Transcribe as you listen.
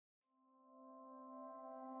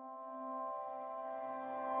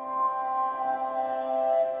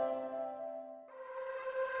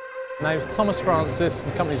My name's Thomas Francis,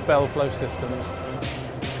 and the company's Flow Systems.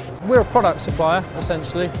 We're a product supplier,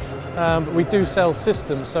 essentially, but we do sell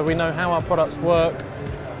systems, so we know how our products work,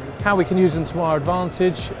 how we can use them to our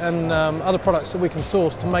advantage, and other products that we can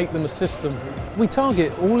source to make them a system. We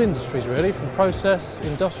target all industries really, from process,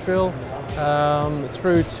 industrial,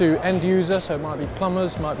 through to end user, so it might be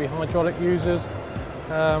plumbers, might be hydraulic users.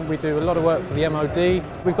 We do a lot of work for the MOD.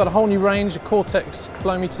 We've got a whole new range of Cortex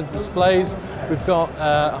Flow Meter Displays. We've got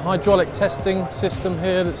a hydraulic testing system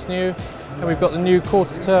here that's new, and we've got the new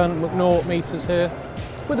quarter-turn McNaught meters here.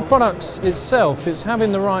 With the products itself, it's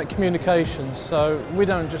having the right communications. So we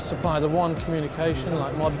don't just supply the one communication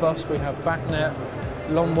like Modbus, we have BACnet,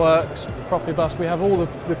 Longworks, Profibus, we have all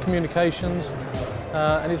the communications,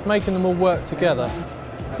 and it's making them all work together.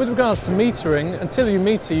 With regards to metering, until you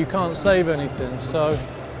meter you can't save anything, so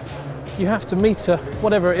you have to meter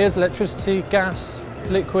whatever it is, electricity, gas,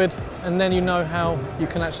 liquid, and then you know how you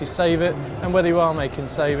can actually save it and whether you are making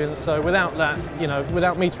savings. So without that,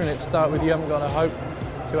 without metering it to start with, you haven't got a hope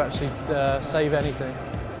to actually save anything.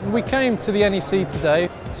 We came to the NEC today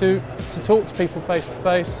to talk to people face to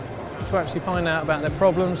face, to actually find out about their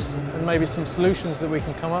problems and maybe some solutions that we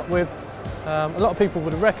can come up with. A lot of people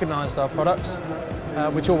would have recognised our products,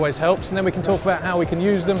 which always helps, and then we can talk about how we can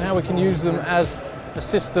use them as a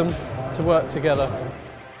system to work together.